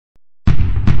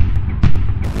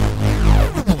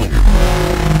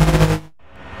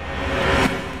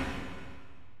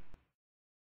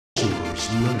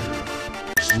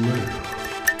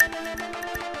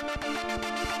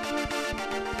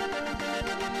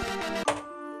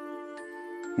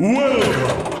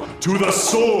Welcome to the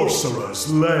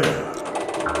Sorcerer's Lair.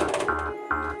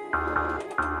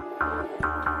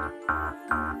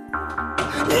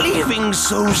 Leaving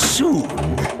so soon?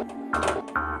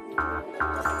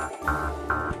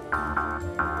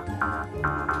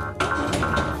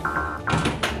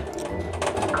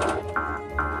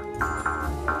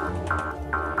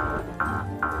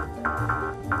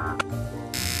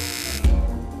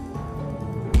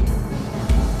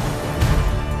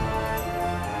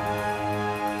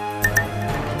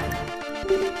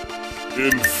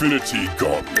 Infinity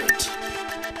Gauntlet.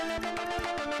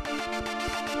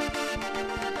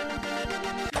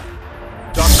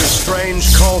 Dr.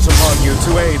 Strange calls upon you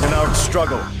to aid in our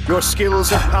struggle. Your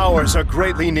skills and powers are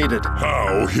greatly needed.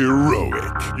 How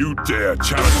heroic. You dare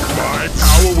challenge my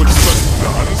power with such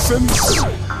nonsense?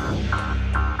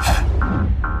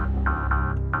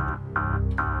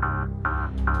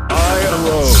 I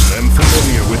alone am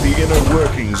familiar with the inner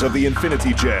workings of the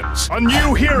Infinity Gems. A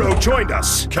new hero joined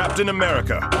us, Captain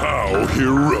America. How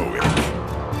heroic.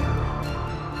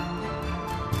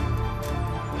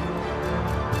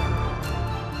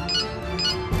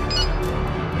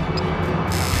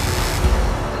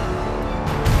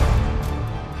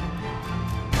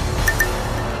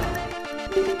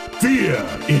 Fear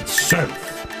itself.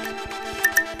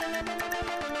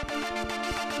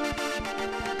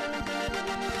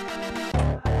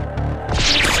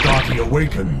 Starkey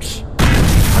awakens.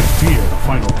 I fear the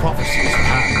final prophecy is at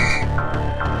hand.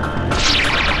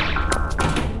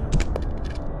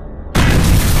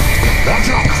 Watch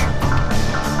out!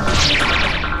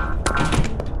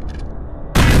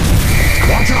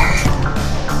 Watch out!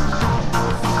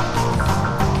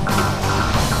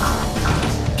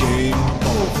 Game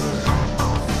over.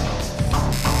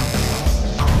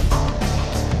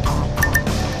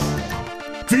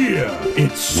 Fear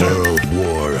itself. World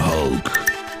War Hulk.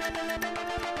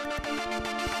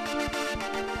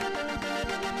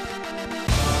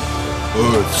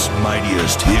 Earth's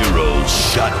mightiest heroes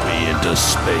shot me into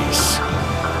space.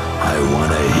 I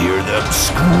want to hear them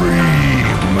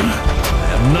scream.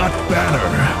 I am not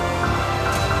Banner.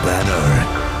 Banner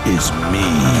is me.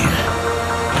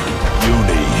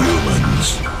 Uni-humans.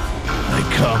 I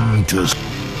come to